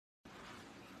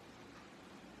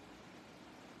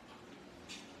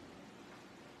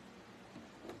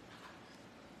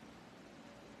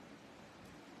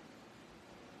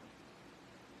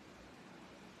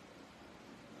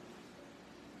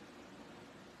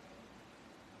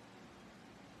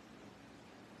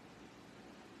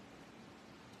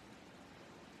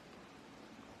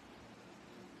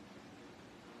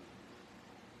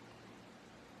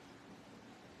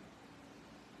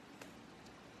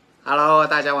Hello，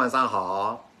 大家晚上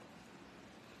好。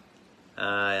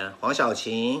黄小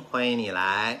晴，欢迎你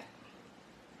来。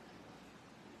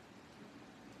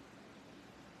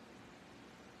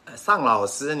尚老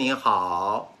师您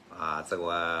好啊，这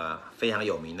个非常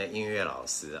有名的音乐老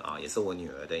师啊，也是我女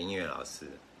儿的音乐老师。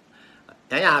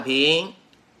杨雅萍，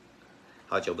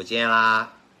好久不见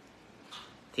啦！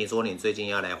听说你最近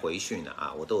要来回训了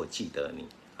啊，我都有记得你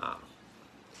啊。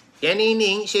严玲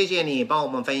玲，谢谢你帮我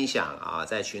们分享啊，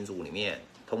在群组里面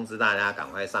通知大家赶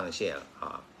快上线了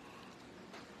啊。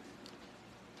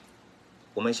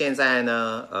我们现在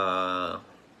呢，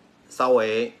稍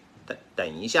微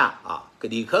等一下啊。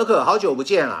李可可，好久不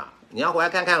见啦，你要回来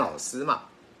看看老师嘛，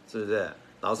是不是？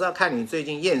老师要看你最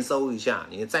近验收一下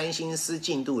你的占星师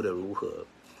进度的如何。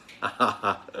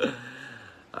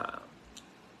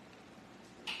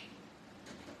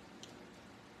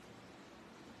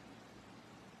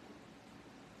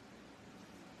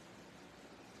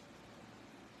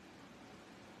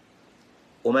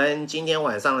我们今天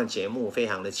晚上的节目非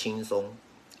常的轻松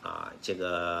啊，这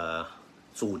个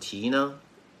主题呢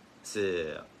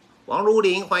是王如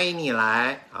林，欢迎你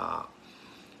来啊！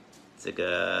这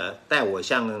个代我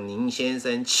向您先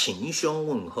生秦兄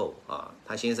问候啊，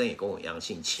他先生也跟我一样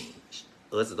姓秦，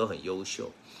儿子都很优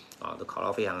秀啊，都考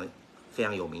到非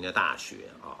常有名的大学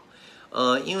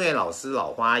啊。因为老师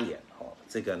老花眼哦，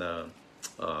这个呢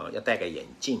要戴个眼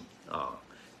镜啊。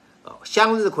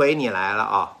向日葵你来了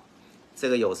啊！这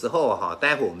个有时候哈，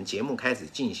待会我们节目开始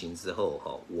进行之后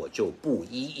哈，我就不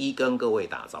一一跟各位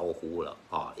打招呼了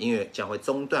啊，因为将会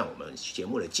中断我们节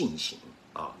目的进行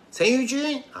啊。陈玉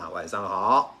君啊，晚上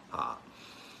好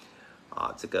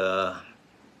这个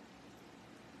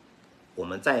我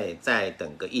们再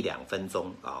等个1-2分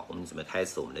钟啊，我们准备开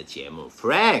始我们的节目。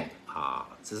Frank 啊，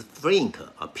这是 Frank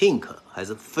啊 ，Pink 还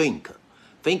是 Frank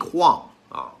Huang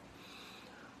啊？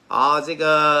好，这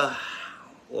个。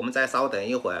我们再稍等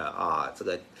一会儿啊，这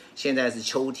个现在是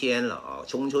秋天了啊，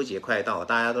中秋节快到，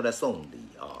大家都在送礼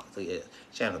啊，这个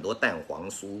现在很多蛋黄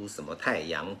酥、什么太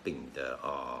阳饼的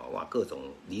啊，哇，各种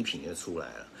礼品就出来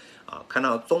了啊。看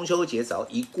到中秋节只要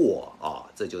一过啊，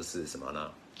这就是什么呢？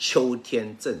秋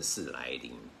天正式来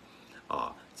临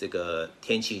啊，这个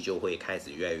天气就会开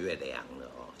始越来越凉了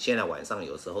啊。现在晚上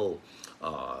有时候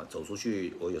走出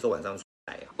去，我有时候晚上出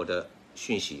来，我的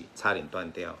讯息差点断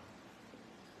掉。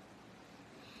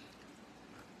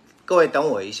各位等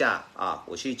我一下啊，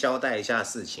我去交代一下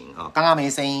事情啊。刚刚没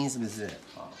声音是不是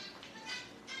啊？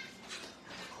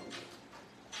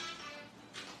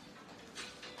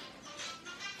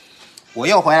我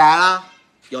又回来啦，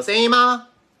有声音吗？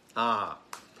啊，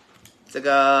这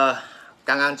个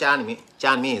刚刚家里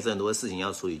面也是很多事情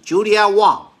要处理。Julia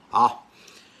Wang 好，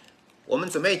我们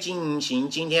准备进行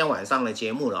今天晚上的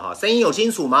节目了哈。声音有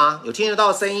清楚吗？有听得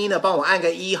到声音的，帮我按个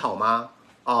1好吗？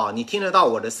哦，你听得到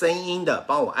我的声音的，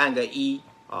帮我按个1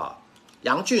啊。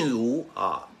杨俊如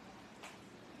啊，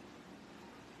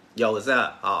有着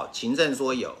啊。秦正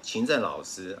说有，秦正老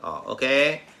师啊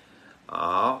 ，OK，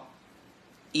 好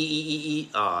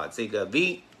，1111啊，这个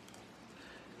V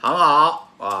很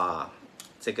好啊，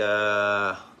这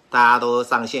个大家都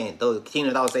上线，都听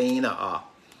得到声音了啊。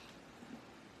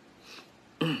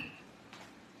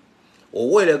我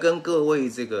为了跟各位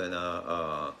这个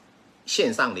呢，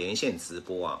线上连线直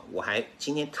播啊，我还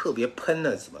今天特别喷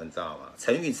了什么，你知道吗？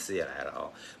陈玉慈也来了啊，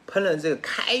喷了这个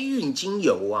开运精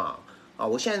油啊，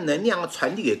我现在能量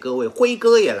传递给各位，辉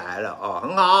哥也来了啊，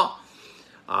很好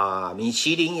啊，米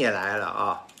其林也来了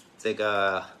啊，这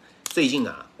个最近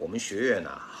啊，我们学院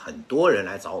啊，很多人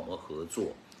来找我们合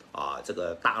作啊，这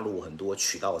个大陆很多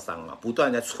渠道商啊，不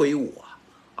断在催我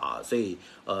啊，所以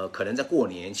可能在过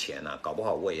年前呢，搞不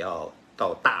好我也要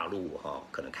到大陆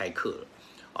可能开课了。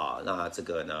那这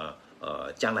个呢，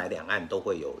将来两岸都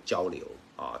会有交流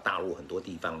啊，大陆很多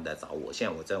地方在找我，现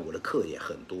在我的课也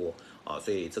很多啊，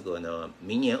所以这个呢，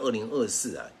明年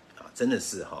2024真的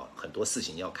是很多事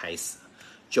情要开始。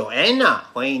Joanna，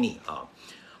 欢迎你啊！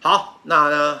好，那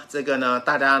呢，这个呢，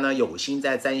大家呢有心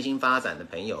在占星发展的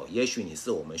朋友，也许你是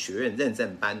我们学院认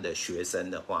证班的学生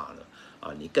的话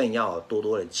呢，你更要多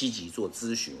多的积极做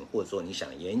咨询，或者说你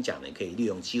想演讲，你可以利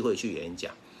用机会去演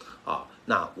讲。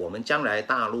那我们将来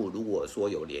大陆如果说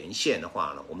有连线的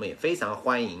话呢，我们也非常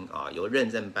欢迎由认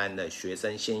证班的学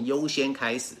生先优先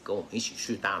开始，跟我们一起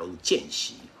去大陆见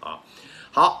习啊。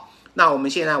好，那我们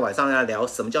现在晚上要聊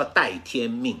什么叫带天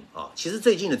命啊？其实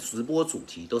最近的直播主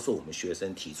题都是我们学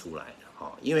生提出来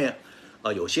的因为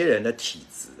有些人的体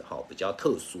质比较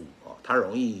特殊他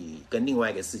容易跟另外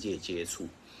一个世界接触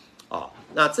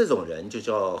那这种人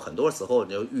就很多时候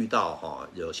你就遇到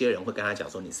有些人会跟他讲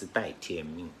说你是带天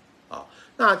命啊。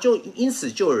那就因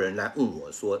此就有人来问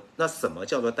我说，那什么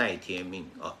叫做带天命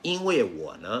啊？因为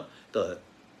我呢的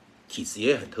体质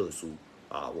也很特殊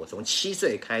啊，我从7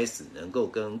岁开始能够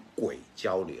跟鬼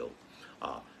交流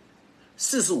啊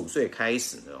，45岁开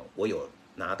始呢，我有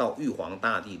拿到玉皇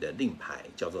大帝的令牌，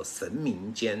叫做神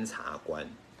明监察官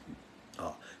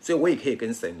啊，所以我也可以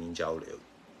跟神明交流。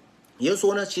也就是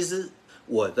说呢，其实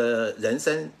我的人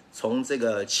生从这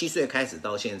个7岁开始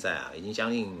到现在啊，已经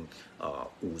将近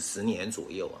50年左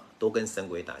右啊，都跟神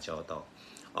鬼打交道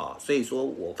啊，所以说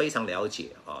我非常了解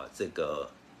啊，这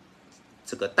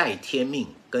个带天命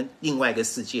跟另外一个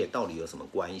世界到底有什么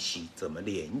关系，怎么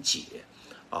连结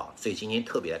啊，所以今天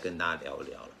特别来跟大家聊一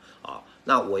聊了啊。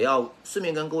那我要顺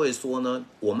便跟各位说呢，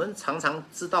我们常常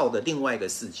知道的另外一个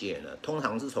世界呢，通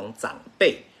常是从长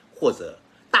辈或者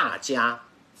大家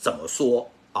怎么说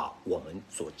啊，我们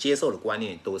所接受的观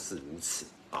念都是如此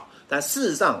啊。但事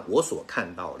实上，我所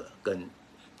看到的跟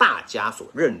大家所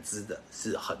认知的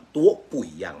是很多不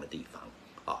一样的地方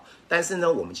啊。但是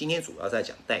呢，我们今天主要在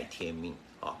讲带天命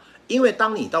啊，因为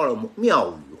当你到了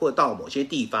庙宇或到某些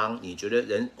地方，你觉得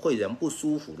人不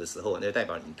舒服的时候，那就代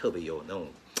表你特别有那种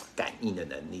感应的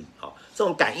能力啊。这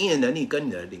种感应的能力跟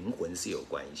你的灵魂是有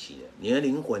关系的。你的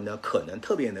灵魂呢，可能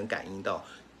特别能感应到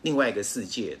另外一个世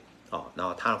界。然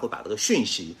后他会把这个讯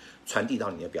息传递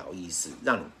到你的表意识，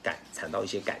让你产到一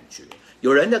些感觉。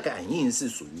有人的感应是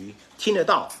属于听得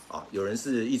到啊，有人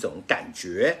是一种感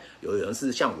觉，有人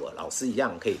是像我老师一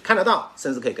样可以看得到，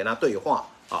甚至可以跟他对话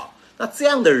啊。那这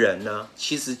样的人呢，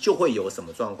其实就会有什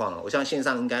么状况呢？我想线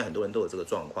上应该很多人都有这个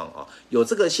状况啊，有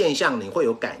这个现象，你会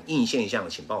有感应现象，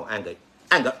请帮我按个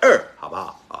2，好不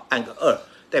好？啊，按个2。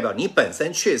代表你本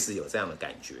身确实有这样的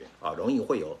感觉啊，容易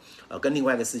会有跟另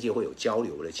外一个世界会有交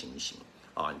流的情形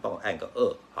啊，你帮我按个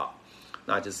2好，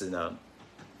那就是呢，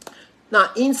那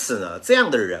因此呢，这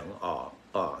样的人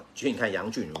就你看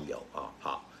杨俊如有啊，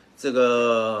好，这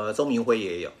个周明辉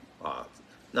也有啊，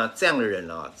那这样的人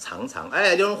呢，常常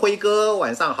刘仁辉哥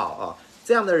晚上好啊，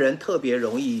这样的人特别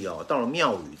容易到了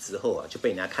庙宇之后啊，就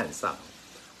被人家看上。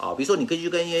比如说你可以去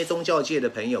跟一些宗教界的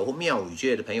朋友或庙宇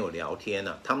界的朋友聊天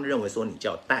呢，他们认为说你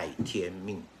叫带天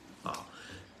命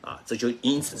这就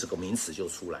因此这个名词就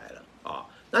出来了啊。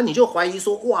那你就怀疑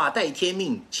说，哇，带天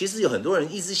命，其实有很多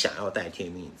人一直想要带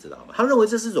天命，你知道吗？他们认为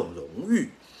这是一种荣誉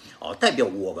代表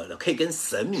我们可以跟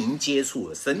神明接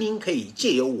触，神明可以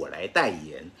借由我来代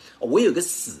言，我有一个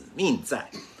使命在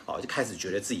就开始觉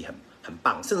得自己很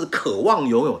棒，甚至渴望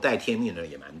拥有带天命的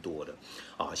人也蛮多的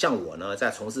像我呢，在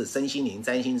从事身心灵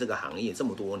占星这个行业这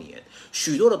么多年，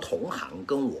许多的同行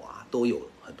跟我都有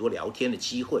很多聊天的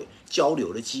机会、交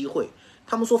流的机会。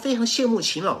他们说非常羡慕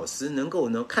秦老师能够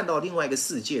呢看到另外一个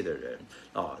世界的人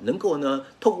能够呢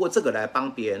透过这个来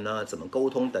帮别人呢怎么沟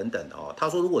通等等他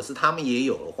说如果是他们也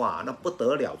有的话，那不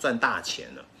得了，赚大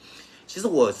钱了。其实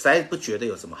我实在不觉得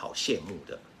有什么好羡慕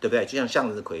的，对不对？就像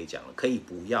向日葵讲了，可以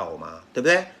不要吗？对不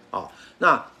对？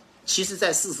那其实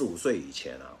在45岁以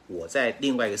前我在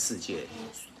另外一个世界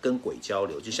跟鬼交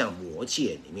流，就像魔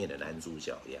戒里面的男主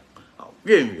角一样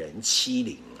任人欺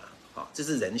凌这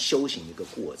是人修行的一个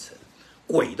过程。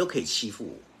鬼都可以欺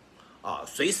负我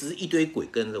随时一堆鬼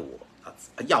跟着我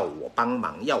要我帮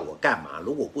忙，要我干嘛？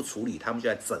如果不处理，他们就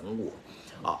在整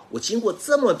我我经过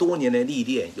这么多年的历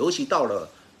练，尤其到了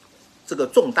这个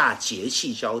重大节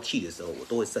气交替的时候，我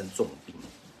都会生重病，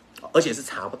而且是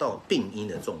查不到病因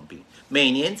的重病。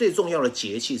每年最重要的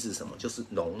节气是什么？就是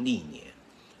农历年，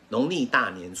农历大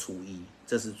年初1，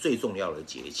这是最重要的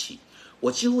节气。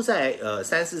我几乎在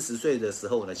30-40岁的时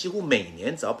候呢，几乎每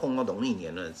年只要碰到农历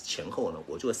年的前后呢，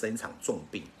我就会生一场重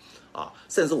病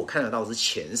甚至我看得到是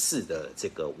前世的这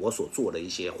个我所做的一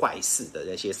些坏事的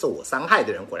那些受我伤害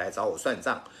的人回来找我算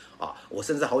账我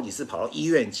甚至好几次跑到医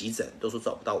院急诊，都说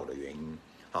找不到我的原因。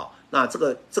那这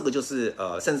个就是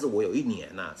甚至我有一年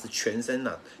是全身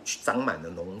长满了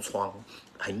脓疮，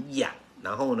很痒，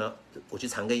然后呢，我去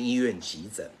长庚医院急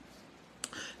诊。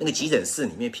那个急诊室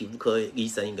里面，皮肤科医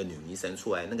生一个女医生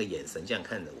出来，那个眼神这样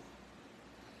看着我，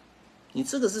你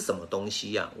这个是什么东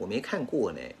西啊？我没看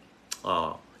过呢，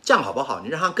这样好不好？你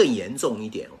让它更严重一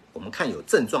点，我们看有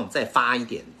症状再发一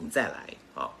点，你再来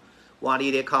哇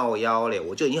咧咧靠腰嘞，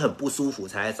我就已经很不舒服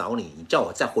才来找你，你叫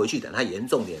我再回去等它严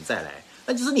重点再来，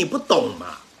那就是你不懂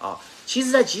嘛其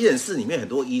实，在急诊室里面很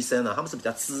多医生他们是比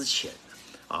较资浅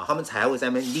的他们才会在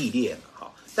那边历练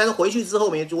但是回去之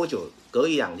后没多久，隔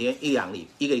1-2天、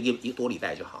一个多礼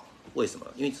拜就好。为什么？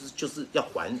因为就是要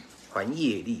还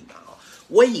业力嘛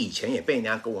我以前也被人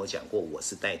家跟我讲过，我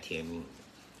是带天命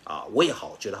我也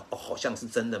觉得好像是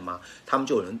真的吗？他们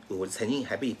就有人，我曾经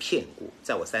还被骗过，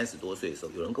在我30多岁的时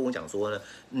候，有人跟我讲说呢，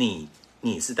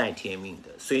你是带天命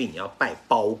的，所以你要拜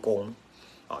包公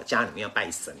家里面要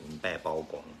拜神明、拜包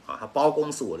公啊，他包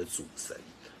公是我的主神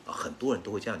啊，很多人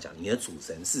都会这样讲，你的主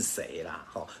神是谁啦？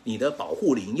你的保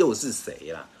护灵又是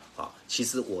谁啦？其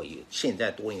实我也现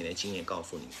在多年的经验告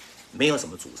诉你，没有什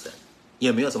么主神，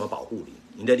也没有什么保护灵，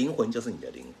你的灵魂就是你的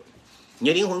灵魂，你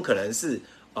的灵魂可能是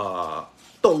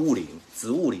动物灵、植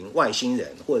物灵、外星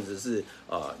人，或者是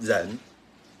人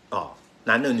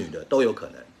男的女的都有可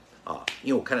能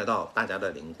因为我看得到大家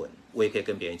的灵魂，我也可以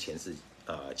跟别人前世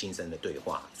今生的对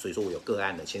话，所以说我有个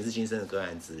案的前世今生的个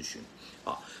案咨询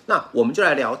那我们就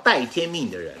来聊带天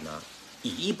命的人呢，以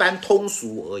一般通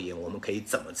俗而言，我们可以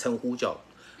怎么称呼叫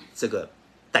这个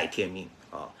带天命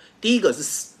第一个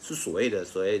是所谓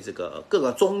这个各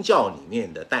个宗教里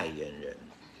面的代言人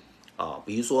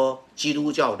比如说基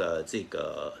督教的这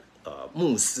个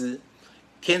牧师，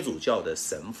天主教的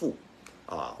神父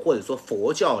或者说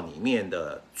佛教里面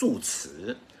的住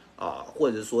持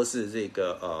或者说是这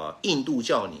个印度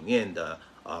教里面的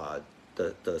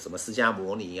什么释迦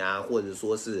牟尼或者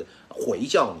说是回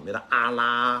教里面的阿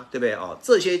拉，对不对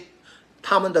这些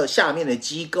他们的下面的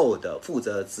机构的负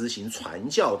责执行传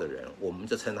教的人，我们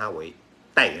就称他为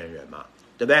代言人嘛，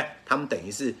对不对？他们等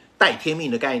于是带天命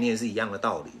的概念是一样的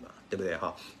道理嘛，对不对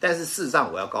但是事实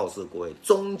上我要告诉各位，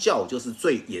宗教就是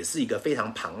也是一个非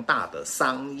常庞大的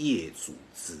商业组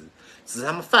织，只是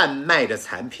他们贩卖的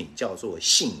产品叫做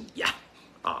信仰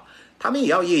他们也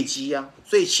要业绩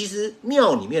所以其实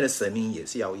庙里面的神明也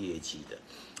是要业绩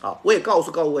的我也告诉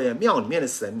各位庙里面的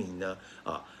神明呢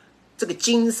这个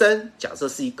金身假设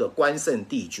是一个关圣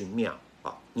帝君庙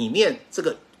里面这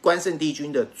个关圣帝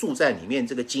君的住在里面，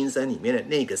这个金身里面的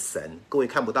那个神，各位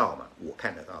看不到嘛？我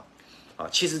看得到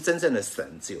其实真正的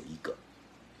神只有一个，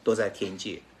都在天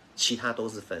界，其他都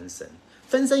是分身。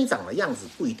分身长的样子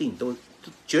不一定都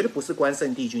绝对不是关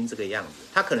圣帝君这个样子，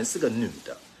他可能是个女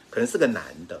的，可能是个男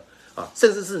的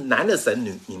甚至是男的神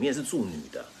里面是住女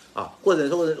的或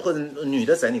者女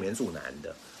的神里面住男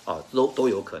的都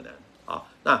有可能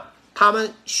那他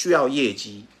们需要业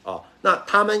绩那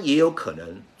他们也有可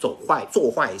能做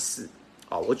坏事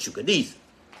我举个例子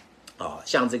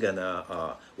像这个呢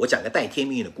我讲个带天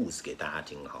命的故事给大家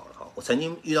听好了我曾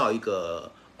经遇到一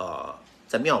个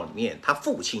在庙里面，他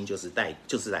父亲就是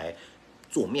来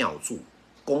做庙祝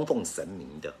供奉神明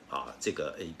的这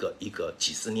个一个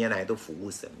几十年来都服务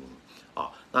神明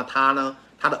那他呢，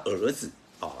他的儿子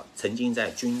曾经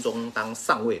在军中当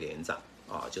上尉连长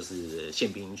就是宪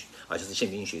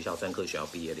兵学校专科学校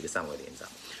毕业的一个上尉连长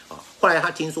后来他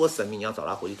听说神明要找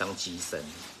他回去当机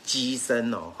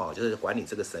身就是管理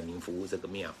这个神明服务这个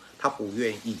庙，他不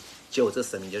愿意，结果这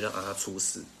神明就让他出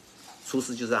事就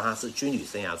是让他是军旅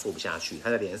生涯做不下去，他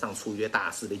在连上出一些大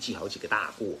事，被记好几个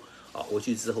大过回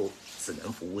去之后只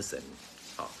能服务神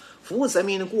明服务神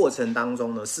明的过程当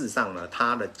中呢，事实上呢，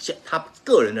他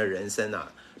个人的人生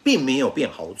并没有变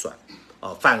好转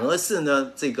反而是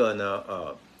呢，这个呢，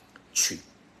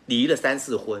离了3、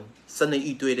4婚，生了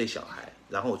一堆的小孩，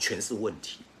然后全是问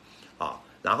题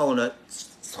然后呢，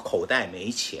口袋没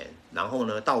钱，然后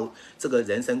呢，到这个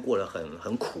人生过得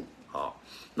很苦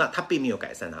那他并没有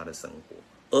改善他的生活，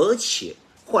而且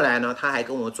后来呢，他还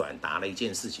跟我转达了一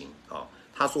件事情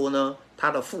他说呢，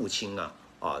他的父亲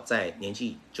在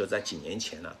就在几年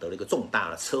前得了一个重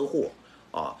大的车祸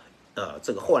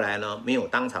这个后来呢没有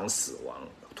当场死亡。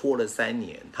拖了3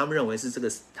年，他们认为是这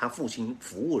个他父亲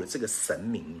服务了这个神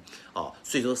明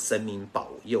所以说神明保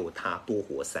佑他多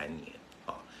活3年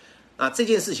那这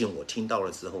件事情我听到了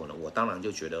之后呢，我当然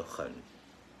就觉得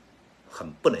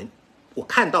很不能，我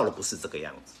看到的不是这个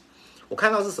样子，我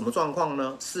看到是什么状况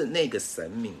呢？是那个神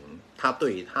明他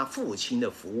对他父亲的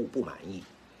服务不满意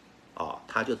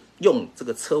他就用这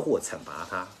个车祸惩罚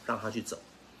他，让他去走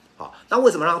那为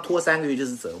什么让他拖3个月？就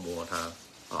是折磨他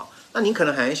那你可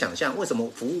能很难想象，为什么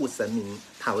服务神明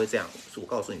他会这样？我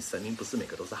告诉你，神明不是每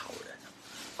个都是好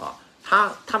人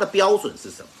他的标准是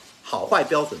什么？好坏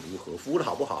标准如何？服务的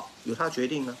好不好由他决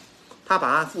定他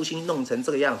把他父亲弄成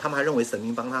这个样，他们还认为神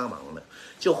明帮他忙呢。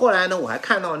就后来呢，我还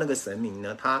看到那个神明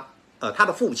呢，他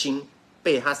的父亲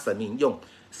被他神明用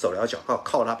手镣脚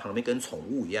铐他旁边，跟宠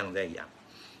物一样在养。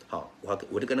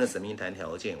我就跟那个神明谈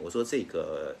条件，我说这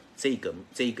个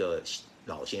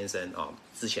老先生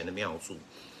之前的庙祝，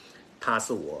他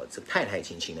是我这个太太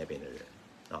亲戚那边的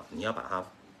人你要把他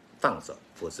放走，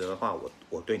否则的话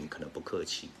我对你可能不客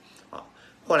气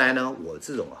后来呢，我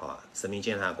这种神明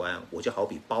监察官，我就好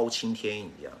比包青天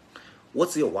一样，我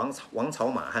只有王朝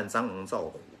马汉张龙赵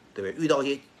虎，对不对？遇到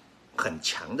一些很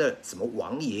强的什么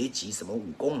王爷级、什么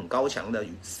武功很高强的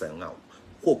神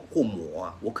或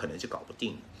魔我可能就搞不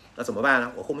定。那怎么办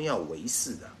呢？我后面要有维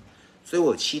士的，所以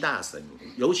我有7大神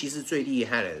明，尤其是最厉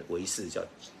害的维士叫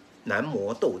南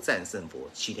摩斗战胜佛，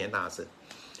齐天大圣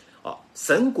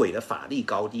神鬼的法力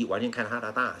高低完全看它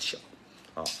的大小。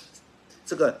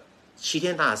这个齐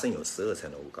天大圣有12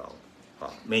层楼高，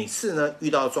每次呢遇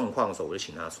到状况的时候，我就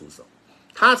请他出手，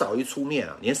他早一出面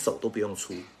连手都不用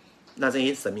出，那这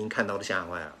些神明看到都吓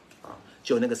坏了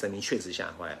就那个神明确实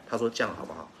吓坏了，他说这样好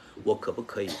不好？我可不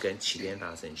可以跟齐天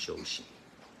大圣修行？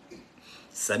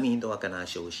神明都要跟他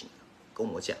修行，跟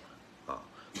我讲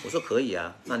我说可以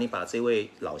啊，那你把这位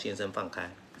老先生放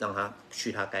开，让他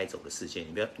去他该走的世界，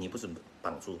你不准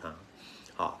绑住他。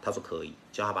他说可以，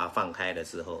叫他把他放开了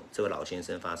之后，这位老先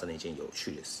生发生了一件有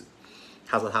趣的事。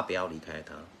他说他不要离开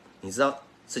他，你知道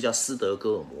这叫斯德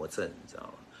哥尔摩症，你知道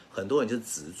吗？很多人就是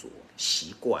执着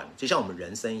习惯，就像我们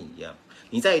人生一样，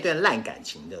你在一段烂感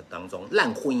情的当中、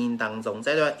烂婚姻当中，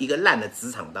在一个烂的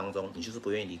职场当中，你就是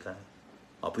不愿意离开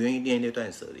不愿意面对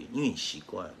断舍离，因为你习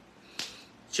惯了。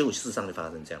结果事实上就发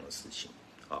生这样的事情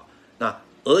那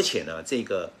而且呢，这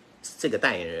个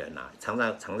代言人常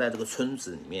在这个村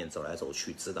子里面走来走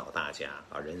去，指导大家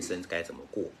人生该怎么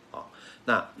过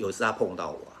那有一次他碰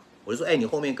到我就说，你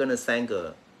后面跟了三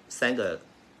个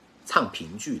唱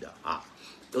评剧的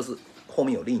都是后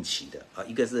面有令旗的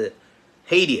一个是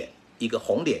黑脸，一个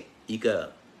红脸，一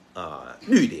个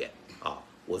绿脸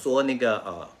我说那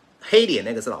个黑脸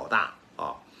那个是老大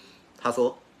他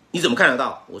说你怎么看得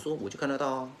到？我说我就看得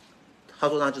到他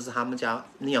说那就是他们家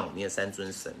庙里面3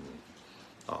尊神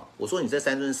明我说你这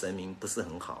3尊神明不是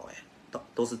很好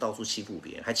都是到处欺负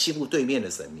别人，还欺负对面的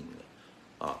神明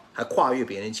还跨越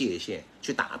别人界限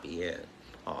去打别人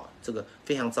这个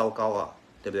非常糟糕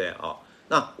对不对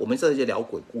那我们这就聊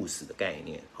鬼故事的概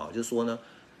念就是说呢，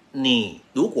你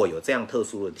如果有这样特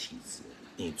殊的体质，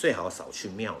你最好少去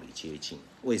庙里接近。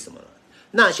为什么呢？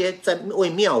那些在为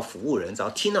庙服务的人，只要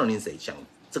听到你谁讲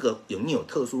这个你有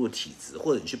特殊的体质，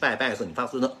或者你去拜拜的时候，你发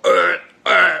出那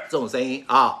这种声音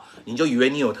你就以为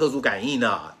你有特殊感应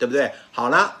了，对不对？好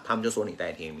了，他们就说你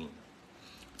带天命。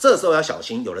这时候要小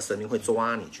心，有的神明会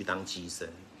抓你去当机身，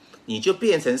你就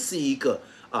变成是一个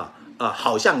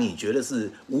好像你觉得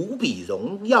是无比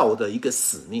荣耀的一个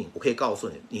使命。我可以告诉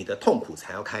你，你的痛苦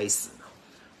才要开始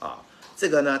这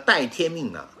个呢，带天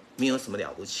命没有什么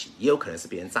了不起，也有可能是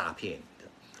别人诈骗你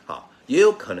的也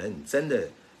有可能你真的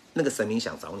那个神明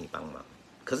想找你帮忙，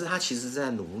可是他其实是在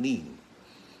奴隶你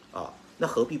那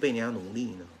何必被人家奴隶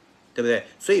呢？对不对？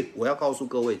所以我要告诉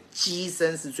各位，机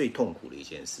身是最痛苦的一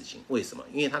件事情。为什么？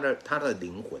因为他的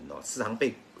灵魂时常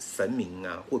被神明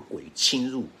或鬼侵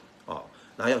入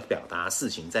然后要表达事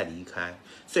情再离开，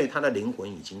所以他的灵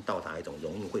魂已经到达一种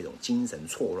容易会有一种精神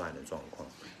错乱的状况，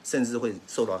甚至会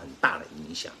受到很大的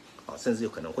影响甚至有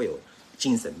可能会有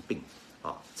精神病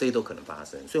这些都可能发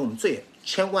生。所以我们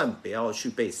千万不要去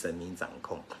被神明掌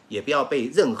控，也不要被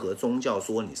任何宗教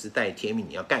说你是带天命，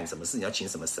你要干什么事，你要请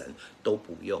什么神都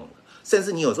不用了。甚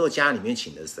至你有时候家里面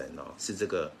请的神是这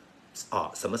个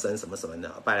什么神什么什么的，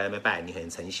拜来拜你很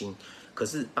诚心，可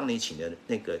是帮你请的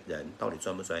那个人到底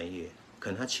专不专业？可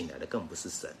能他请来的根本不是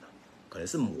神可能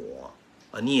是魔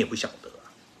你也不晓得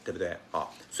对不对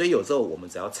所以有时候我们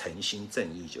只要诚心正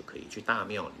义就可以去大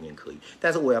庙里面可以。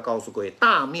但是我要告诉各位，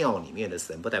大庙里面的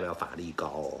神不代表法力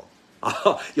高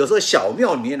有时候小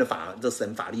庙里面的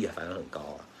神法力反而很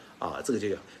高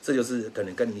这就是可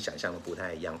能跟你想象的不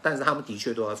太一样，但是他们的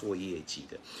确都要做业绩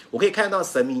的。我可以看到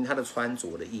神明他的穿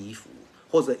着的衣服，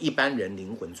或者一般人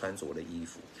灵魂穿着的衣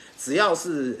服，只要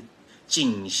是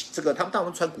这个他们大部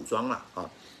分穿古装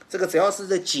这个只要是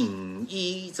这锦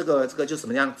衣，这个就什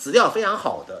么样，质量非常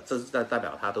好的，这是代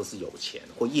表他都是有钱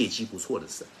或业绩不错的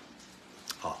神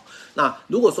那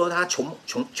如果说他穷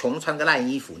穿个烂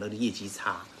衣服，那个业绩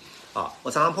差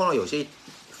我常常碰到有些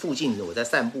附近我在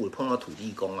散步碰到土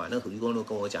地公那个土地公都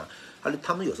跟我讲，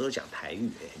他们有时候讲台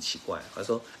语很奇怪，他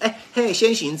说嘿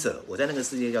先行者，我在那个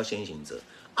世界叫先行者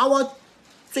我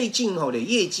最近的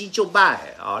业绩就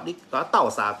败你把它倒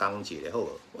沙钢结后，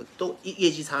我都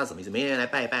业绩差什么意思？没人来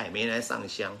拜拜，没人来上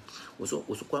香。我说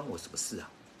关我什么事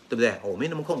对不对？我没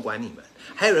那么空管你们。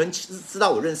还有人知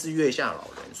道我认识月下老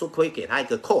人，说可以给他一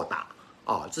个扣打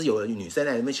就是有女生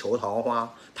在那边求桃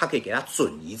花，他可以给他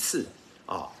准一次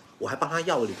我还帮他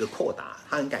要了一个扣打，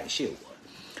他很感谢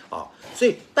我所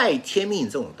以带天命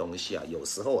这种东西有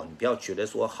时候你不要觉得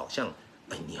说好像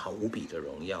你好无比的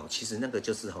荣耀，其实那个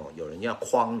就是有人要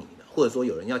诓你了，或者说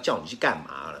有人要叫你去干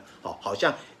嘛了好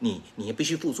像你必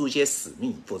须付出一些使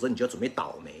命，否则你就准备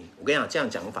倒霉。我跟你讲，这样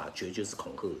讲法绝对就是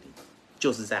恐吓你，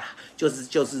就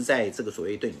是在这个所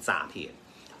谓对你诈骗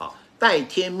带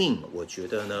天命。我觉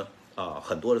得呢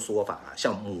很多的说法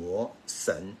像魔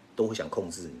神都会想控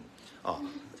制你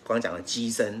刚刚讲的机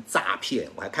身诈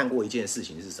骗。我还看过一件事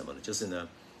情是什么呢？就是呢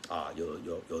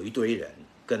有一堆人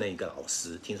跟了一个老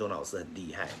师，听说老师很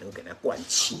厉害，能够给人家灌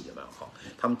气，有没有？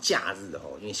他们假日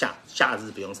因为假日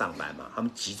不用上班嘛，他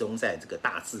们集中在这个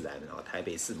大自然，台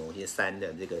北市某些山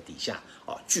的这个底下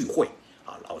聚会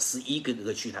老师一个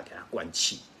个去，他给他灌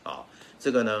气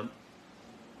这个呢，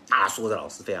大家说的老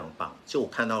师非常棒，就我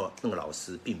看到那个老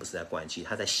师并不是在灌气，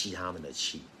他在吸他们的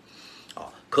气。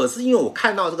可是因为我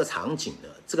看到这个场景呢，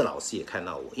这个老师也看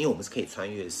到我，因为我们是可以穿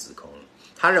越时空。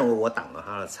他认为我挡了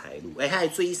他的财路，他还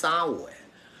追杀我，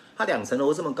他2层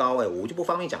楼这么高，我就不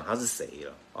方便讲他是谁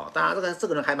了大家这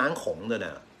个人还蛮红的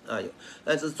呢，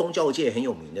这是宗教界很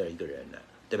有名的一个人呢，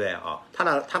对不对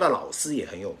他的老师也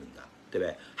很有名对不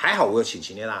对？还好我有请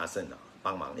齐天大圣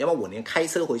帮忙，要不然我连开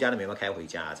车回家都没办法开回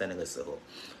家，在那个时候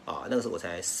那个时候我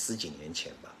才10几年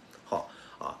前吧，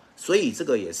所以这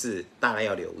个也是大家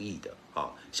要留意的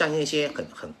像那些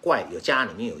很怪，有家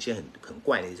里面有些很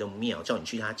怪的这种庙，叫你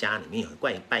去他家里面很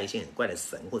怪，拜一些很怪的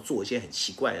神，或做一些很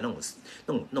奇怪的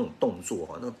那种动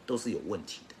作那都是有问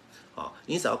题的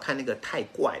你只要看那个太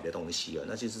怪的东西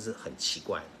那就是很奇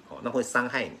怪的那会伤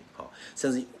害你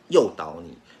甚至诱导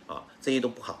你这些都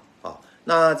不好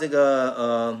那这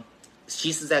个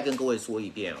其实再跟各位说一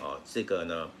遍这个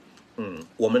呢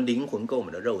我们灵魂跟我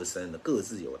们的肉身呢，各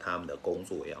自有他们的工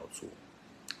作要做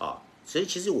所以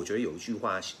其实我觉得有一句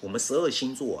话，我们12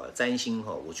星座占星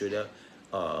我觉得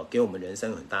给我们人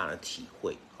生很大的体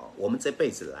会我们这辈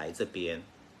子来这边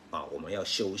我们要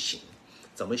修行，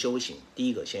怎么修行？第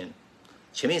一个前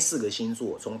面4个星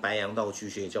座，从白羊到巨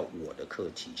蟹叫我的课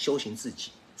题，修行自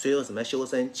己。所以说什么修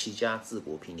身齐家治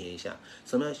国平天下？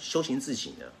什么修行自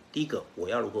己呢？第一个，我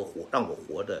要如何让我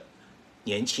活得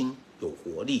年轻、有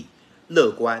活力、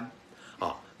乐观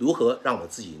如何让我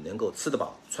自己能够吃得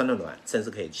饱、穿得暖，甚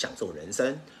至可以享受人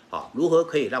生如何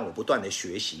可以让我不断的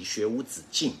学习，学无止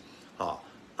境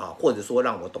或者说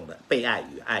让我懂得被爱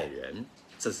与爱人，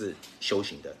这是修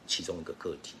行的其中一个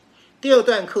课题。第二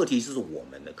段课题就是我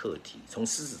们的课题，从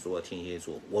狮子座到天蝎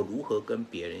座，我如何跟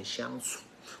别人相处，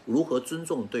如何尊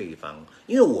重对方，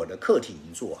因为我的课题已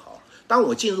经做好了。当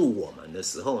我进入我们的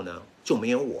时候呢，就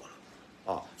没有我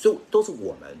了所以都是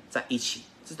我们在一起。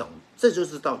这就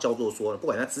是叫做说，不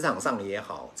管在职场上也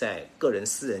好，在个人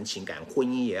私人情感、婚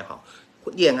姻也好、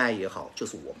恋爱也好，就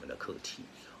是我们的课题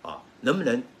能不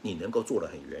能你能够做得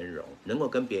很圆融，能够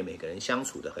跟每个人相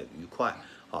处得很愉快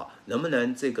能不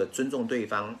能这个尊重对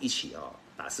方，一起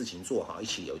把事情做好，一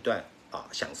起有一段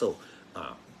享受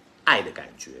爱的感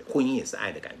觉，婚姻也是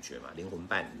爱的感觉嘛，灵魂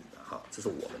伴侣嘛这是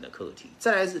我们的课题。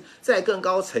再来更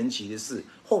高层级的是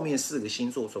后面4个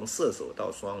星座，从射手到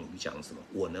双鱼讲什么？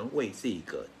我能为这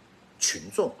个群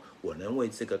众，我能为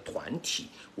这个团体，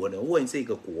我能为这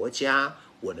个国家，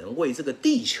我能为这个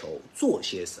地球做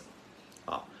些什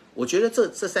么我觉得这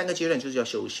3个阶段就是要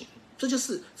修行。这就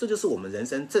是我们人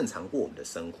生正常过我们的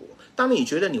生活。当你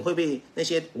觉得你会被那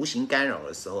些无形干扰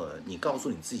的时候呢，你告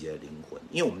诉你自己的灵魂，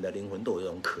因为我们的灵魂都有一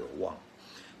种渴望，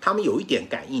他们有一点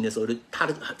感应的时候，他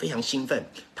非常兴奋，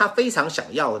他非常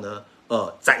想要呢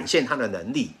展现他的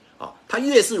能力他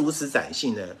越是如此展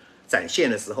现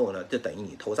的时候呢，就等于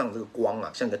你头上这个光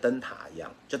像个灯塔一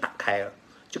样就打开了，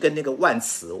就跟那个万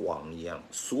磁王一样，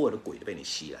所有的鬼都被你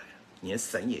吸来了，你的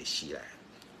神也吸来了。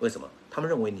为什么？他们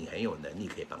认为你很有能力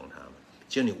可以帮他们，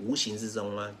结果你无形之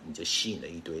中呢，你就吸引了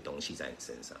一堆东西在你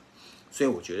身上。所以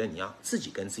我觉得你要自己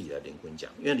跟自己的灵魂讲，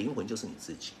因为灵魂就是你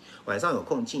自己。晚上有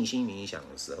空静心冥想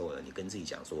的时候呢，你跟自己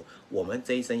讲说，我们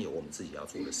这一生有我们自己要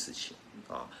做的事情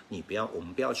我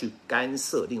们不要去干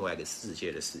涉另外一个世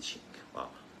界的事情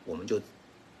我们就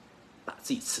把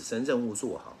自己此生任务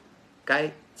做好，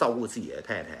该照顾自己的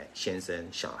太太、先生、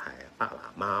小孩、爸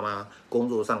爸妈妈，工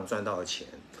作上赚到的钱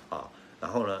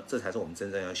然后呢，这才是我们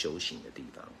真正要修行的地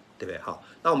方，对不对？好，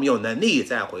那我们有能力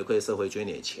再回馈社会，捐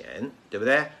点钱，对不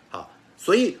对？好，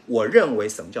所以我认为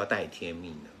什么叫带天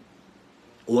命呢？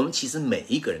我们其实每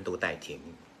一个人都带天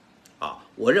命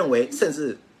我认为，甚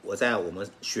至我在我们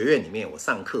学院里面，我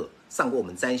上过我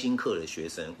们占星课的学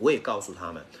生，我也告诉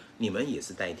他们，你们也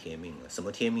是带天命的。什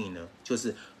么天命呢？就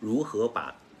是如何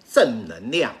把正能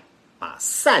量，把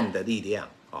善的力量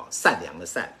善良的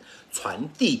善传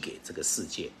递给这个世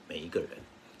界每一个人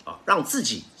让自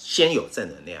己先有正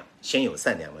能量，先有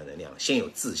善良的能量，先有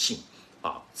自信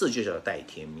这就叫带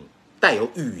天命，带有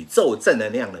宇宙正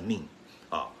能量的命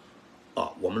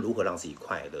我们如何让自己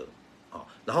快乐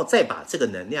然后再把这个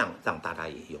能量让大家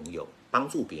也拥有，帮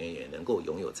助别人也能够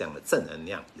拥有这样的正能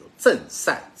量，有正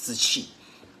善之气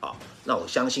那我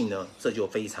相信呢，这就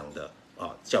非常的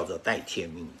叫做带天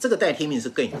命。这个带天命是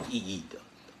更有意义的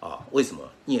为什么？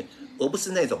而不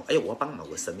是那种我要帮某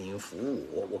个神明服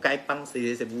务，我该帮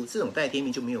谁服务，这种带天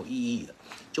命就没有意义了，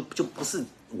就不是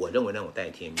我认为那种带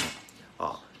天命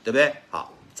对不对？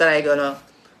好，再来一个呢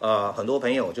很多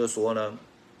朋友就说呢，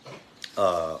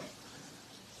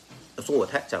说我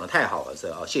讲的太好了，是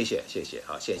啊，谢谢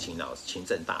啊，谢谢秦老师、秦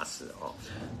正大师哦。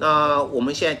那我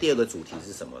们现在第二个主题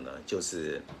是什么呢？就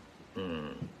是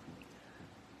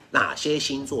哪些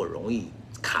星座容易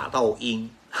卡到阴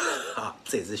啊？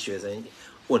这也是学生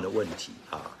问的问题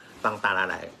啊，帮大家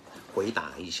来回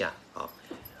答一下啊。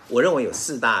我认为有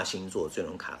4大星座最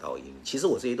容易卡到阴，其实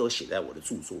我这些都写在我的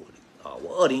著作里啊。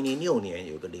我2006年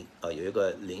有一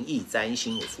个灵异占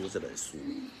星，我出这本书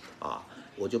啊。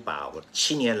我就把我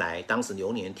7年来，当时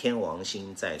流年天王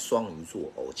星在双鱼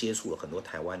座，我接触了很多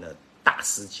台湾的大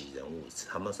师级人物，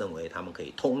他们认为他们可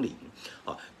以通灵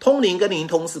啊。通灵跟灵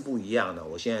通是不一样的，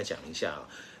我现在讲一下，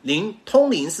通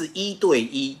灵是1对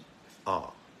1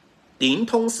啊，灵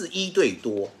通是1对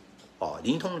多啊，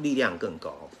灵通的力量更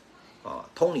高啊，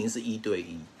通灵是1对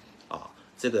1啊，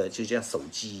这个就像手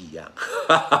机一样，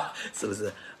是不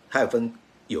是？它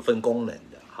有分功能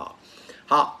的哈。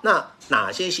好，那哪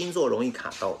些星座容易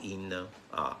卡到阴呢？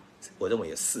啊，我认为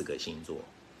有4个星座。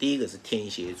第一个是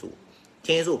天蝎座，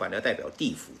天蝎座本来代表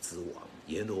地府之王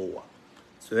阎罗王，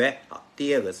对不对？好，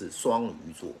第二个是双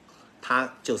鱼座，它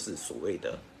就是所谓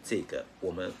的这个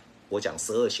我讲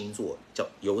12星座叫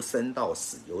由生到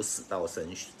死，由死到生，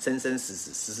生生死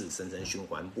死，死死生生，循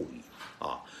环不已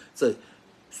啊。这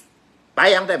白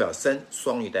羊代表生，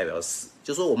双鱼代表死，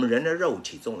就说我们人的肉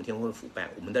体总有一天会腐败，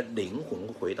我们的灵魂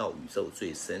会回到宇宙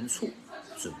最深处，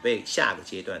准备下个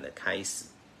阶段的开始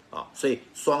啊。所以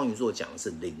双鱼座讲的是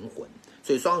灵魂，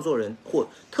所以双鱼座人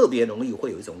特别容易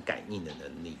会有一种感应的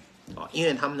能力啊，因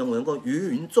为他们能够芸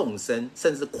芸众生，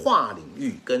甚至跨领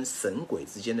域跟神鬼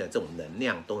之间的这种能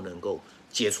量都能够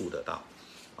接触得到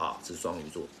啊，这是双鱼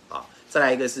座啊。再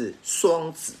来一个是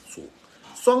双子座，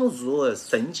双子座的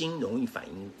神经容易反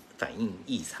应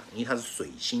异常，因为它是水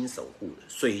星守护的。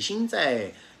水星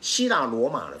在希腊罗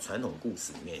马的传统故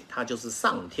事里面，它就是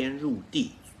上天入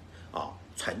地啊，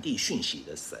传递讯息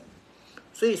的神。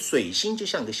所以水星就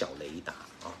像一个小雷达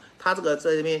啊，它这个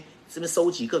在这边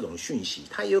收集各种讯息，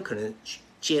它也有可能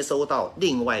接收到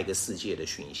另外一个世界的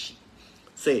讯息。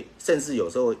所以甚至有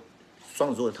时候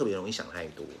双子座特别容易想太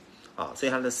多啊，所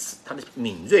以它的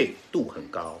敏锐度很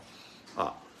高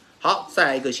啊。好，再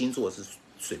来一个星座是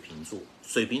水瓶座，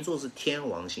水瓶座是天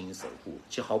王星守护，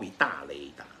就好比大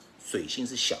雷达，水星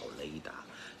是小雷达。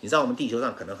你知道我们地球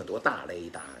上可能很多大雷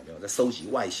达，有没有在收集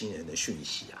外星人的讯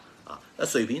息啊？那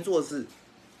水瓶座是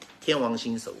天王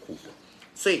星守护的，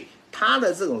所以它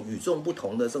的这种与众不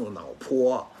同的这种脑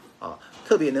波啊，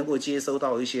特别能够接收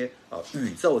到一些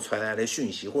宇宙传来的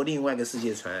讯息或另外一个世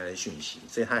界传来的讯息，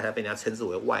所以它才被人家称之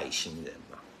为外星人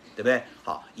嘛，对不对？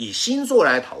好，以星座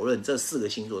来讨论，这4个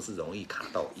星座是容易卡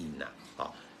到阴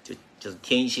就是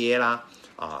天蝎啦，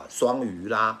双鱼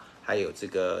啦，还有这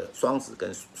个双子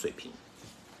跟水瓶。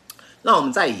那我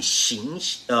们再以行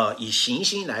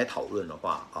星来讨论的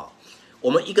话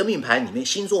我们一个命盘里面，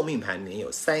星座命盘里面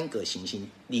有3个行星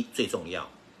最重要：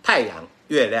太阳、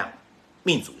月亮、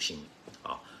命主星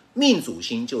啊。命主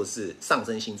星就是上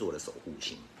升星座的守护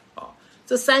星啊。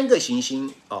这3个行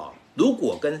星如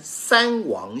果跟3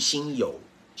王星有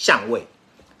相位，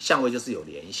相位就是有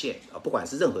连线不管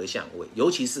是任何相位，尤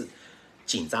其是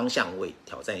紧张相位、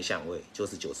挑战相位，就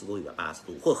是90度、180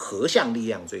度，或合相力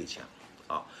量最强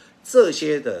这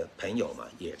些的朋友们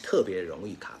也特别容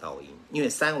易卡到阴，因为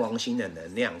3王星的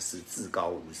能量是至高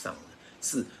无上的，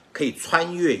是可以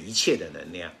穿越一切的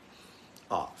能量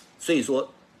所以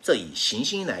说这以行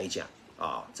星来讲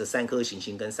这3颗行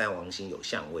星跟3王星有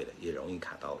相位的也容易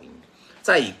卡到阴。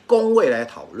再以宫位来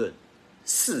讨论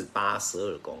，4、8、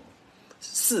12宫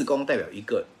，4宫代表一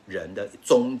个人的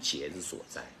终结之所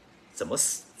在，怎么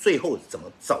死，最后怎么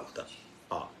走的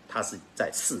它是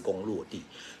在4宫落地。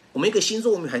我们一个星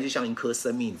座命盘就像一棵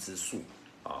生命之树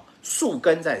树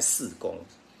根在4宫，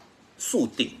树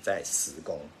顶在10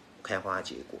宫，开花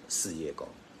结果，事业宫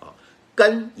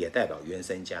根也代表原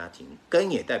生家庭，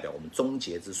根也代表我们终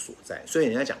结之所在，所以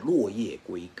人家讲落叶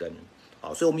归根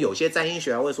所以我们有些占星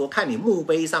学会说，看你墓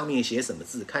碑上面写什么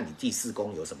字，看你第4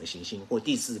宫有什么行星，或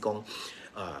第4宫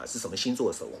是什么星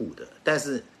座守护的。但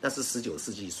是那是19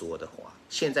世纪说的话，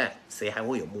现在谁还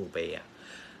会有墓碑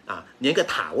连个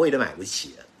塔位都买不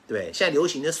起了，对，现在流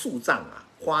行的树葬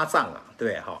花葬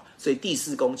对所以第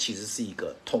4宫其实是一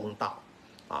个通道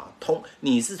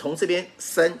你是从这边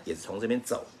生，也是从这边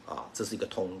走这是一个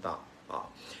通道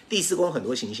第4宫很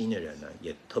多行星的人呢，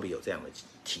也特别有这样的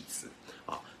体质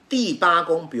第8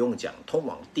宫不用讲，通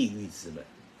往地狱之门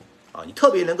你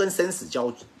特别能跟生死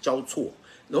交错，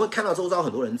你会看到周遭很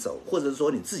多人走，或者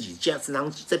说你自己时常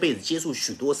这辈子接触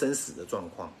许多生死的状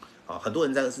况很多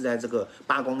人是在这个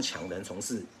8宫强的人从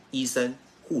事医生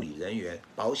护理人员、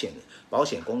保险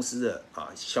公司的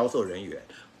销售人员、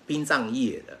殡葬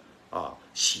业的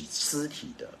洗尸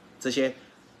体的这些，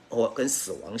或跟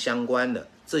死亡相关的，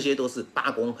这些都是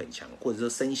八宫很强，或者说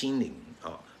身心灵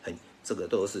这个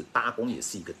都是八宫，也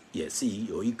是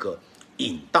有一个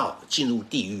引导进入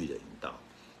地狱的引导。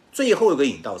最后一个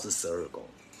引导是12宫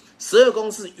，12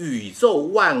宫是宇宙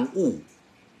万物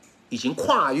已经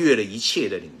跨越了一切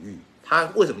的领域。它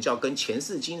为什么叫跟前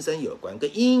世今生有关，跟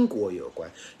因果有关？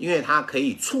因为它可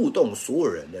以触动所有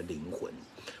人的灵魂，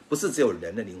不是只有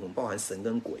人的灵魂，包含神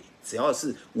跟鬼，只要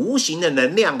是无形的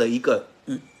能量的一个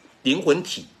灵魂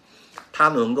体，它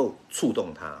能够触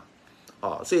动它。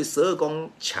所以12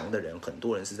宫强的人，很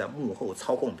多人是在幕后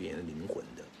操控别人的灵魂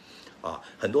的。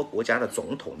很多国家的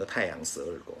总统的太阳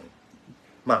12宫，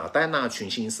马丹娜群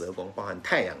星12宫，包含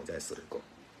太阳在12宫，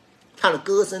他的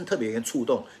歌声特别触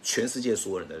动全世界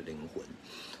所有人的灵魂。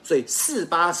所以4、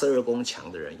8、12宫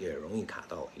强的人也容易卡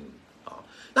到阴。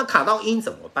那卡到阴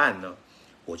怎么办呢？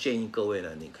我建议各位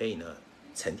呢，你可以呢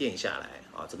沉淀下来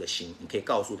这个心，你可以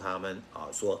告诉他们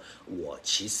说我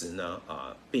其实呢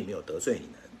并没有得罪你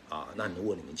们那如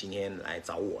果你们今天来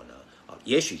找我呢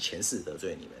也许前世得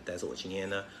罪你们，但是我今天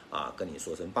呢跟你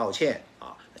说声抱歉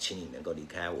请你能够离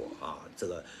开我这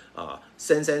个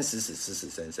生生死死死死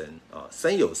生生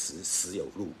生有时死有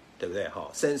路，对不对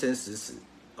生生死死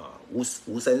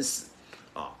无生死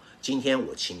今天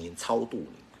我请您超度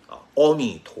你阿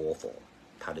弥陀佛，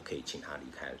他就可以请他离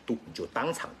开，你就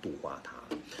当场度化他。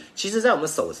其实在我们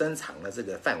手伸长的这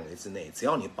个范围之内，只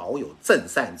要你保有正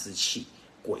善之气，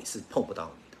鬼是碰不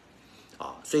到你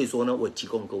的所以说呢，我提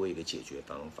供各位一个解决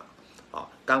方法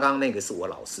刚刚那个是我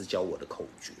老师教我的口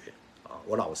诀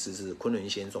我老师是昆仑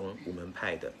仙宗无门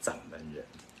派的掌门人，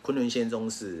昆仑仙宗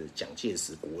是蒋介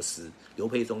石国师刘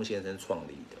培宗先生创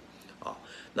立的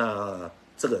那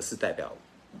这个是代表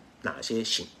哪些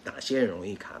人容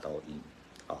易卡到阴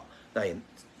那也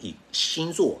以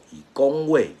星座、以宫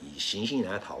位、以行星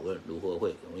来讨论如何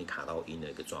会容易卡到阴的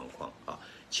一个状况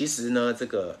其实呢，这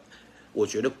个我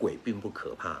觉得鬼并不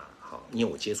可怕因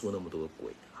为我接触那么多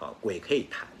鬼鬼可以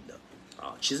谈的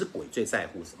其实鬼最在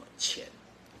乎什么？钱，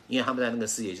因为他们在那个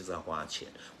世界就是要花钱。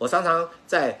我常常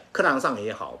在课堂上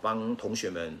也好，帮同学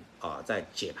们在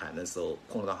解盘的时候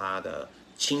碰到他的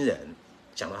亲人，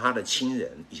讲到他的亲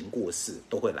人已经过世，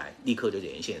都会来，立刻就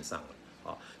连线上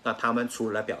了那他们除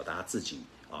了来表达自己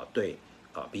对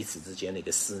彼此之间的一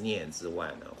个思念之外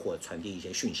呢，或者传递一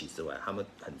些讯息之外，他们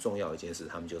很重要的一件事，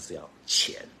他们就是要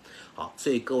钱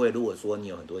所以各位如果说你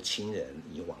有很多亲人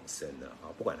已经往生了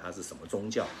不管他是什么宗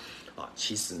教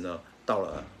其实呢到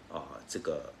了这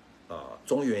个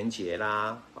中元节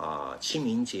啦清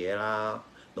明节啦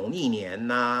农历年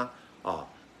啦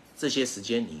这些时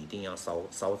间你一定要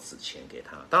烧纸钱给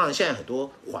他。当然现在很多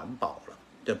环保了，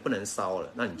对，不能烧了，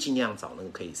那你尽量找那个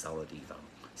可以烧的地方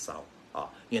烧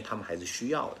因为他们还是需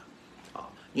要的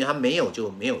因为他没有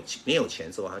钱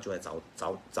之后，他就会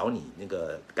找你那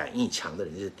个感应强的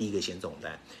人，就是第一个先中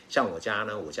弹。像我家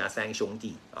呢，我家3兄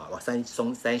弟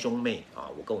三兄妹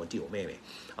我跟我弟我妹妹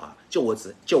就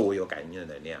我有感应的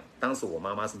能量。当时我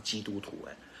妈妈是基督徒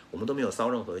我们都没有烧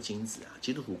任何金子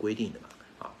基督徒规定的嘛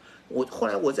后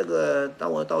来我这个当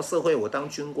我到社会，我当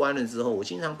军官了之后，我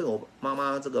经常被我妈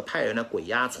妈这个派人来鬼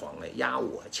压床压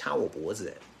我，掐我脖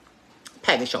子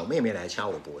派个小妹妹来掐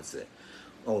我脖子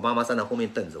我妈妈站在后面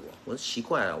瞪着我，我说奇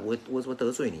怪了，我怎么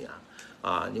得罪你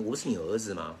我是你儿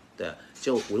子吗？对，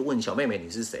就我就问小妹妹你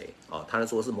是谁她就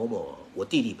说是某某我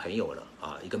弟弟朋友了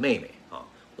一个妹妹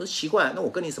我说奇怪，那我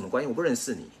跟你什么关系？我不认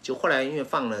识你。就后来因为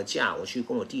放了假，我去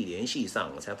跟我弟联系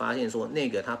上，我才发现说那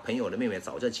个他朋友的妹妹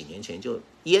早在几年前就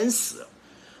淹死了，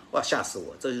哇，吓死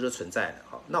我！这就是存在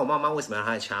的那我妈妈为什么要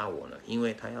她来掐我呢？因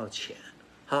为她要钱，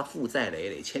她负债累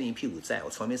累，欠你屁股债，我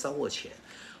从来没烧过钱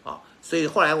所以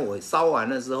后来我烧完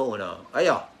了之后呢，哎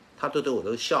呀，她对我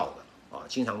都笑了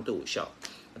经常对我笑，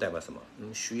代表什么？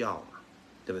需要嘛，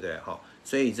对不对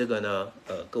所以这个呢，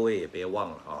各位也别忘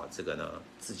了这个呢，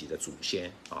自己的祖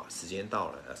先时间到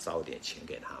了要烧点钱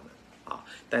给他们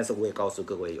但是我也告诉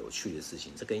各位有趣的事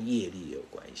情，这跟业力也有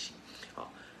关系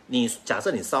你假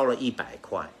设你烧了100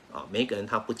块每个人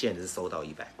他不见得是收到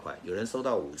100块，有人收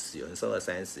到50，有人收到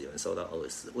30，有人收到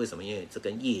20，为什么？因为这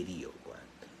跟业力有关。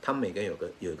他们每个人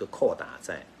有一个扣打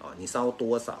在你烧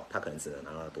多少，他可能只能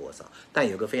拿到多少。但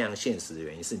有个非常现实的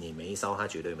原因是你没烧，他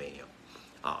绝对没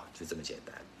有就这么简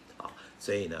单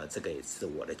所以呢，这个也是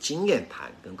我的经验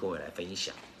谈，跟各位来分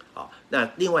享那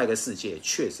另外一个世界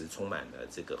确实充满了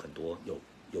这个很多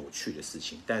有趣的事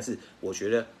情，但是我觉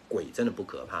得鬼真的不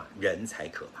可怕，人才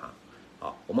可怕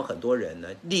我们很多人呢，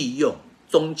利用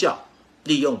宗教，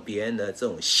利用别人的这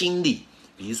种心理，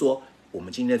比如说我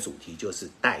们今天的主题就是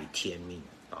带天命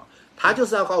啊，他就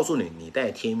是要告诉你，你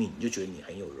带天命，你就觉得你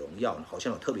很有荣耀，好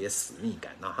像有特别使命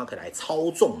感，然后他可以来操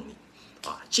纵你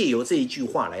啊，借由这一句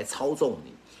话来操纵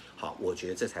你。好，我觉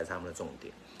得这才是他们的重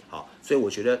点。好，所以我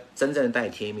觉得真正的带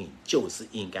天命，就是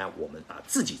应该我们把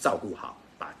自己照顾好，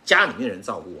把家里面人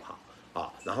照顾好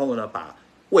啊，然后呢，把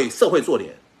为社会做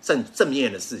点正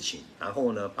面的事情，然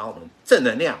后呢，把我们正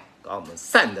能量，把我们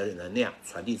善的能量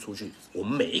传递出去。我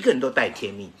们每一个人都带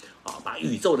天命啊，把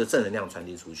宇宙的正能量传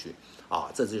递出去啊，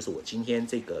这就是我今天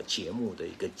这个节目的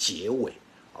一个结尾，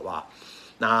好不好？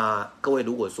那各位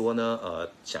如果说呢，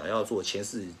想要做前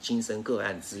世今生个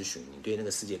案咨询，你对那个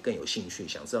世界更有兴趣，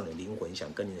想知道你灵魂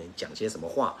想跟你讲些什么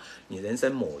话，你人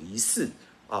生某一世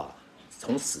啊，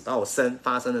从死到生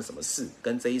发生了什么事，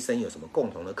跟这一生有什么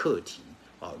共同的课题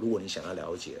啊？如果你想要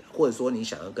了解，或者说你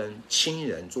想要跟亲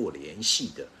人做联系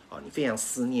的啊，你非常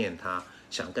思念他，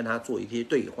想跟他做一些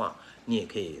对话，你也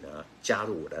可以呢加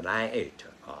入我的 Line@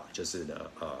 啊，就是呢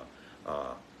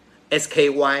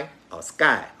SKY 啊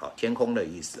Sky 啊天空的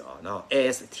意思啊，然后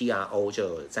ASTRO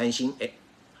就占星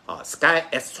啊 Sky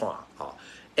Astra 啊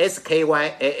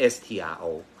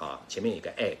SKYASTRO 啊前面有一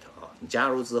个 at 啊，你加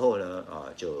入之后呢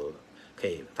就可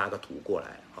以发个图过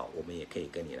来啊，我们也可以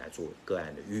跟你来做个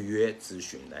案的预约咨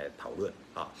询来讨论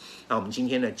啊。那我们今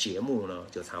天的节目呢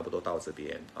就差不多到这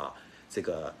边啊，这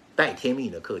个带天命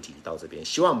的课题到这边，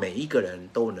希望每一个人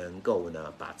都能够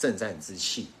呢把正战之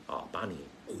气啊，把你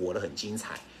活得很精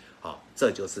彩。好，这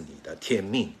就是你的天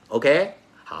命 ，OK？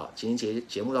 好，今天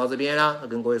节目到这边啦，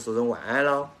跟各位说声晚安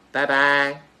喽，拜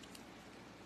拜。